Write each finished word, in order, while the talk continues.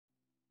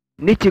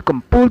នេះជាកំ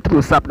ពូលទូ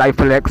រស័ព្ទដៃ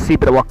Flagship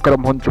របស់ក្រុ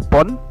មហ៊ុនជ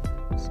ប៉ុន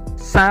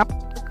SAP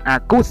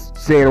Aquos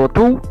Zero2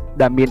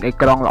 ដែលមានអេ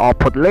ក្រង់ល្អ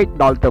ផុតលេខ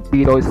ដល់ទៅ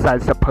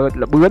240 Hz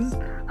ល្បឿន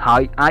ហើ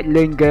យអាច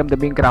លេងហ្គេមដែល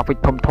មាន graphic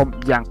ធំៗ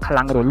យ៉ាងខ្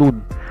លាំងរលូន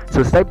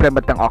សួស្តីប្រិយ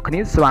មិត្តទាំងអស់គ្នា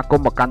ស្វាគម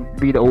ន៍មកកាន់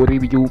វីដេអូ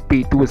review ពី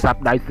ទូរស័ព្ទ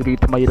ដៃស៊េរី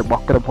ថ្មីរប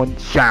ស់ក្រុមហ៊ុន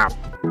SAP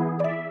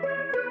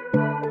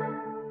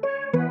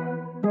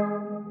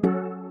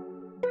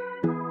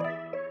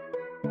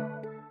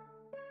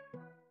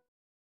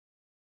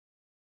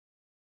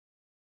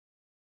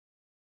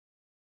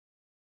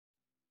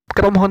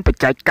ក្រុមហ៊ុនប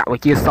ច្ចេកវិ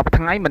ទ្យាសព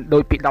ថ្ងៃមិនដូ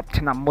ចពី10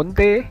ឆ្នាំមុន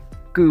ទេ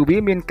គឺវា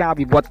មានការ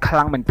វិវត្តខ្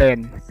លាំងមែនទែន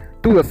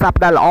ទូរស័ព្ទ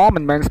ដែលល្អ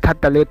មិនមែនស្ថិត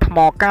តែលើថ្ម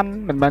កាន់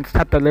មិនមែនស្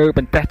ថិតតែលើប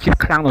ន្ទះជាតិ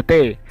ខ្លាំងនោះ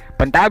ទេ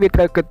ប៉ុន្តែវា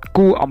ត្រូវគិត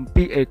គូរអំ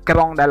ពីអេក្រ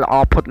ង់ដែលល្អ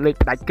ផុតលេខ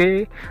ផ្ដាច់គេ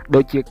ដូ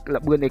ចជា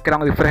ល្បឿនអេក្រ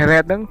ង់ refresh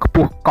rate ហ្នឹងខ្ព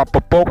ស់កប់ព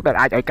ពកដែល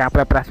អាចឲ្យការប្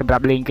រើប្រាស់សម្រា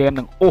ប់លេងហ្គេម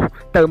នឹង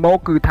ទៅមក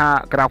គឺថា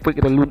graphic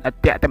រលូនឥត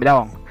តែម្ដ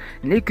ង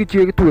នេះគឺ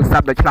ជាទូរស័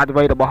ព្ទដ៏ឆ្លាត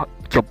វៃរបស់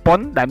ជប៉ុន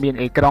ដែលមាន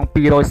អេក្រង់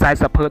240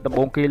 Hz ដំ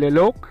បូងគេលើ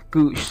លោក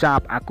គឺ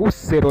SAP Aquos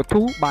Zero2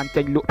 បាន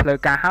ចេញលក់ផ្លូវ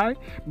ការហើយ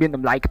មានត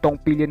ម្លៃខ្ទង់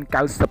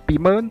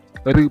 2,92,000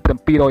 ឬ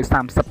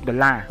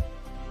$730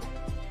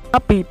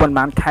ពីប៉ុន្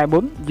មានខែមុ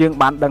នយើង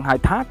បានដឹងហើយ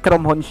ថាក្រុ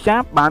មហ៊ុន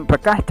SAP បានប្រ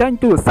កាសចេញ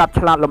ទូរស័ព្ទ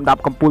ឆ្លាតលំដា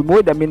ប់កំពូលមួ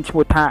យដែលមានឈ្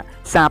មោះថា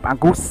SAP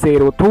Aquos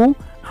Zero2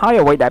 ហើយ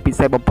អ្វីដែលពិ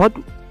សេសបំផុត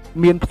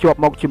មានភ្ជាប់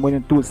មកជាមួយនឹ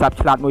ងទូរស័ព្ទ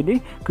ឆ្លាតមួយនេះ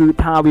គឺ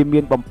ថាវាមា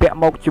នបំពាក់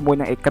មកជាមួយ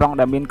នឹងអេក្រង់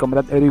ដែលមានកម្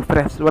រិត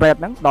refresh rate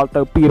ហ្នឹងដល់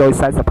ទៅ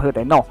240 Hz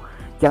ឯណោះ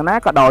យ៉ាងណា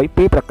ក៏ដោយ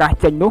ពេលប្រកាស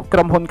ចេញនោះក្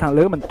រុមហ៊ុនខាង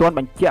លើមិនទាន់ប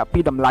ញ្ជាក់ពី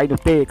តម្លៃនោះ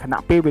ទេខ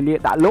ណៈពេលវេលា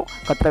ដាក់លក់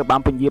ក៏ត្រូវបាន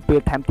ពន្យាពេល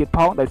ថែមទៀតផ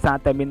ងដោយសារ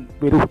តែមាន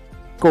វីរុស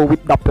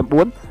COVID-19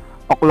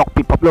 អុកឡុក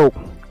ពិភពលោក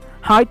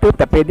ហើយទើប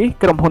តែពេលនេះ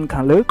ក្រុមហ៊ុន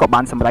ខាងលើក៏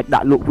បានសម្រេចដា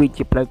ក់លក់វា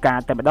ជាផ្លូវការ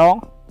តែម្ដង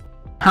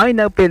ហើយ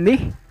នៅពេលនេះ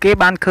គេ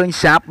បានឃើញ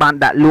SAP បាន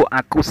ដាក់លក់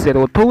Aquos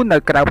Zero2 នៅ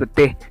ក្រៅប្រ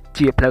ទេស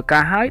ជាផ្លូវកា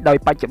រហើយដោយ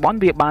បច្ចុប្បន្ន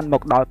វាបានម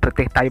កដល់ប្រ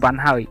ទេសតៃវ៉ាន់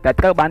ហើយដែល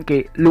ត្រូវបានគេ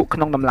លក់ក្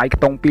នុងតម្លៃ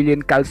ខ្ទង់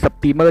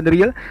 2,92,000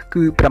 រៀល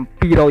គឺ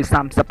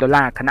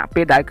$730ខណៈ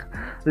ពេលដែល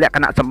លក្ខ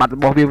ណៈសម្បត្តិរ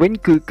បស់វាវិញ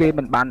គឺគេ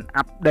មិនបាន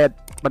អាប់ដេត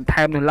បន្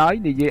ថែមនោះឡើយ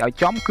និយាយឲ្យ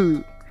ចំគឺ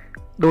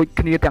ដូច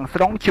គ្នាទាំងស្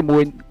រុងជាមួ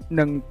យ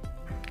នឹង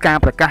ការ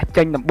ប្រកាស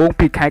ចេញដំបូង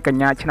ពីខែក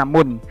ញ្ញាឆ្នាំ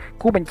មុន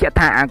គូបញ្ជាក់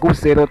ថា Aquos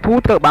Zero2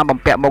 ត្រូវបានបំ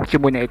ពាក់មកជា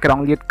មួយនឹងអេក្រ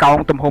ង់លាតកោង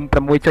ទំហំ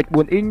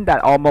 6.4 អ៊ីនដែល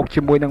អមមក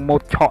ជាមួយនឹងម៉ូ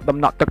ដឆក់ដំ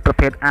ណក់ទឹកប្រ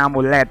ភេទ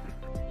AMOLED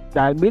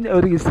ដែលមាន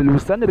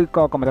resolution ឬ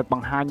ក៏កម្រិតប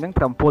ង្ហាញនឹង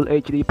Full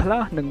HD+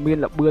 និងមាន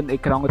ល្បឿនអេ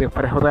ក្រង់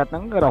refresh rate ហ្នឹ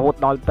ងរហូត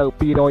ដល់ទៅ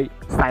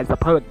240 Hz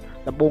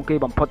ដំបូងគេ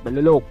បំផុតនៅ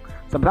លើលោក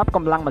សម្រាប់ក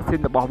ម្លាំងម៉ាស៊ីន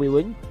របស់វា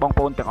វិញបង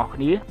ប្អូនទាំងអស់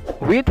គ្នា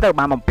វាត្រូវ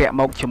បានបំពាក់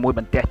មកជាមួយ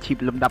បន្ទះ chip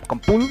លំដាប់កំ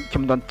ពូល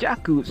ចំនួនចាស់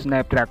គឺ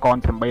Snapdragon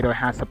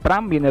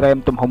 855មាន RAM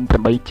ទំហំ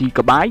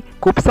 8GB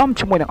គូផ្សំ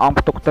ជាមួយនឹងអង្គ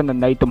ផ្ទុកទិន្ន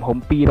ន័យទំហំ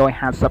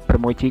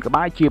 256GB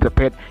ជាប្រ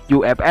ភេទ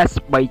UFS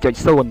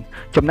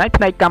 3.0 ចំណែក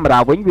ផ្នែកកាមេរ៉ា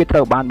វិញវាត្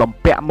រូវបានបំ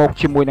ពាក់មក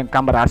ជាមួយនឹង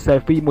កាមេរ៉ា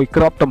selfie មួយ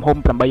គ្រាប់ទំហំ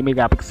 8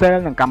 megapixel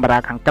និងកាមេរ៉ា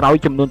ខាងក្រោយ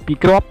ចំនួន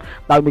 2 គ្រាប់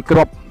ដោយមួយគ្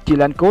រាប់ជា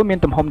lens core មាន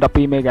ទំហំ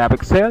 12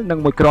 megapixel និង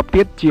មួយគ្រាប់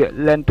ទៀតជា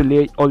lens ទូ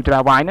លាយ ultra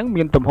wide នឹង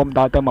មានទំហំដ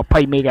ល់ទៅ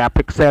 20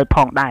 megapixel ផ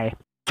ងដែរ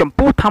ចំ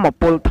ពោះថាម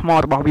ពលថ្ម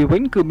របស់វាវិ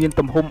ញគឺមាន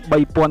ទំហំ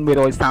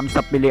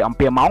 3,130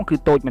 mAh គឺ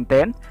តូចមែន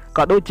ទែន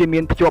ក៏ដូចជាមា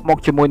នភ្ជាប់មក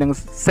ជាមួយនឹង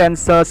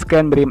sensor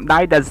scan ម្រាមដៃ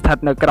ដែលស្ថិត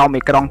នៅក្រោម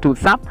អេក្រង់ទូរ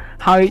ស័ព្ទ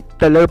ហើយ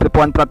ទៅលើប្រ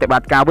ព័ន្ធប្រតិប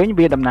ត្តិការវិញ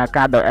វាដំណើរ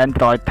ការដោយ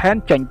Android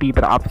 10ចេញពី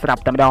ប្រអប់ស្រា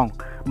ប់តែម្ដង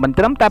មិន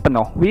ត្រឹមតែប៉ុណ្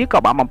ណោះវាក៏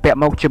បានបំពាក់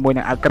មកជាមួយ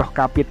នឹងអាវក្រោះ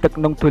ការពារទឹក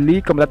និងធូលី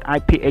កម្រិត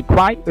IPX5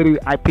 ឬ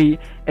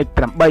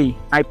IPX8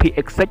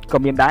 IPX6 ក៏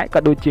មានដែរក៏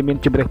ដូចជាមាន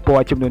ជម្រើសព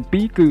ណ៌ចំនួន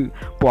2គឺ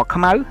ពណ៌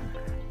ខ្មៅ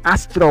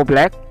Astro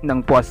Black និង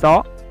ពណ៌ស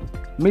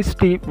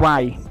Misty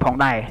White ផង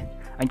ដែរ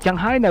អញ្ចឹង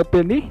ហើយនៅពេ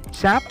លនេះ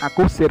SAP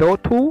Aquos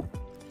Zero2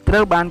 ត្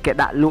រូវបានគេ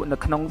ដាក់លក់នៅ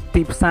ក្នុង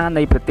ទីផ្សារ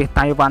នៃប្រទេស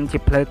តៃវ៉ាន់ជា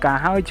ផ្លូវការ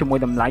ហើយជាមួយ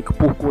តម្លៃខ្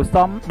ពស់គួរស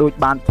មដូច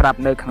បានប្រាប់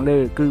នៅខាងលើ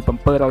គឺ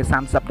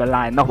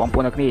$730ឯណោះបងប្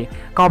អូនអ្នកគ្នា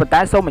ក៏ប៉ុន្តែ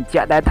សូមបញ្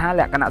ជាក់ដែរថា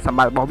លក្ខណៈសម្ប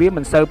ត្តិរបស់វា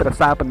មិនសូវប្រ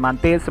សើរប៉ុន្មាន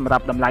ទេសម្រា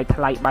ប់តម្លៃ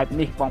ថ្លៃបែប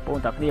នេះបងប្អូន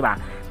ទាំងគ្នាបាទ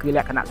គឺល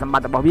ក្ខណៈសម្ប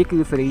ត្តិរបស់វាគឺ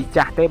ស៊េរី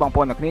ចាស់ទេបងប្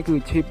អូនអ្នកគ្នាគឺ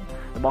chip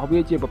របស់វា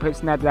ជាប្រភេទ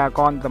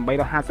Snapdragon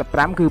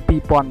 855គឺ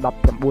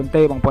2019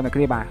ទេបងប្អូនអ្នក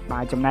គ្នាបាទ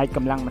ចំណែកក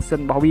ម្លាំងម៉ាស៊ីន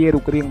របស់វារូ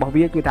បរាងរបស់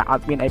វាគឺថាអ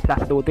ត់មានអីផ្លា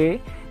ស់ប្ដូរទេ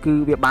គឺ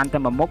វាបានតែ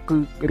មួយមុខគឺ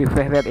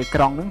refresh rate អេក្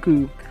រង់ហ្នឹងគឺ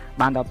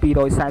បានដល់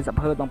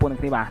240 Hz បងប្អូនអ្ន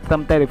កគ្នាបាទត្រឹ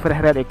មតែ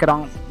refresh rate អេក្រ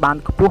ង់បាន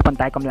ខ្ពស់ប៉ុន្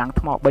តែកម្លាំង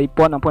ថ្ម 3000 បងប្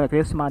អូនអ្នកគ្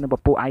នាស្មើនឹងព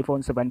ពុះ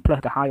iPhone 7 Plus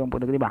ទៅហើយបងប្អូ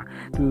នអ្នកគ្នាបាទ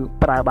គឺ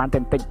ប្រើបានតែ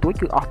បន្តិចតួច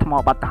គឺអស់ថ្ម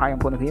បាត់ទៅហើយប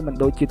ងប្អូនអ្នកគ្នាមិន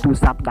ដូចជាទូរ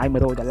ស័ព្ទដៃ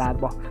$100រ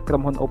បស់ក្រុ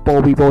មហ៊ុន Oppo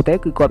Vivo ទេ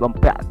គឺគាត់បំ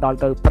ពាក់ដល់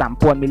ទៅ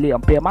 5000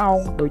 mAh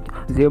ដូច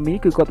Xiaomi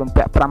គឺគាត់បំ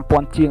ពាក់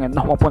 5000 ជាងឯ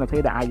ណោះបងប្អូនអ្នកគ្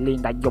នាដែលអាចលេង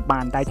ដាច់យប់បា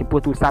នតែចំពោះ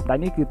ទូរស័ព្ទដៃ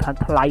នេះគឺថា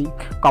ថ្លៃ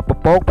កប់ព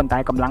ពកប៉ុន្តែ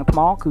កម្លាំងថ្ម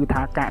គឺ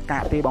ថាកាក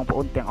ទេបងប្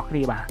អូនទាំងអស់គ្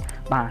នាបា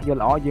ទយល់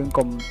ល្អយើង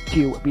កុំ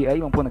ជីវវាអី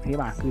បងប្អូនអ្នកគ្នា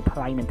បាទគឺថ្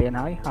លៃមែនទែន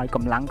ហើយក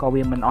ម្លាំងក៏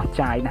វាមិនអស់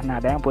ចាយណាស់ណា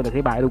ដែរបងប្អូនអ្នកគ្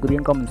នាបាទរូបរា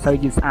ងក៏មិនសូវ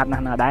ជាស្អាតណា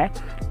ស់ណាដែរ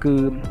គឺ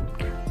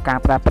ការ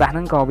ប្រើប្រាស់ហ្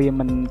នឹងក៏វា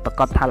មិនប្រ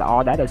កាសថាល្អ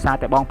ដែរដោយសារ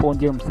តែបងប្អូន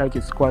យើងមិនសូវជា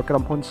ស្គាល់ក្រុ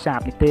មហ៊ុន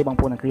Sharp នេះទេបង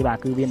ប្អូនទាំងគ្រាបាទ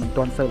គឺវាមិន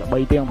ទាន់សូវល្បី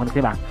ទេបងប្អូនទាំងគ្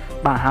រា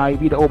បាទហើយ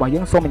វីដេអូរបស់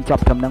យើងសូមបញ្ច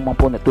ប់ត្រឹមហ្នឹងបង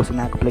ប្អូនអ្នកទស្ស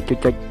នាកុំភ្លេច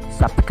ចុច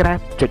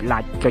Subscribe ចុច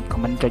Like ចុច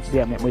Comment ចុច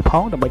Share ម្នាក់មួយផ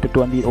ងដើម្បីទ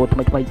ទួលវីដេអូថ្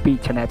មីៗពី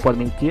Channel ព័ត៌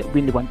មានជា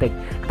Win One Tech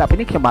តែពេល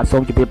នេះខ្ញុំបាទសូ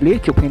មជម្រាបលា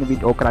ជួបគ្នានៅវី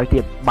ដេអូក្រោយទៀ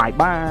តបាយ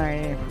បា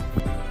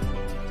យ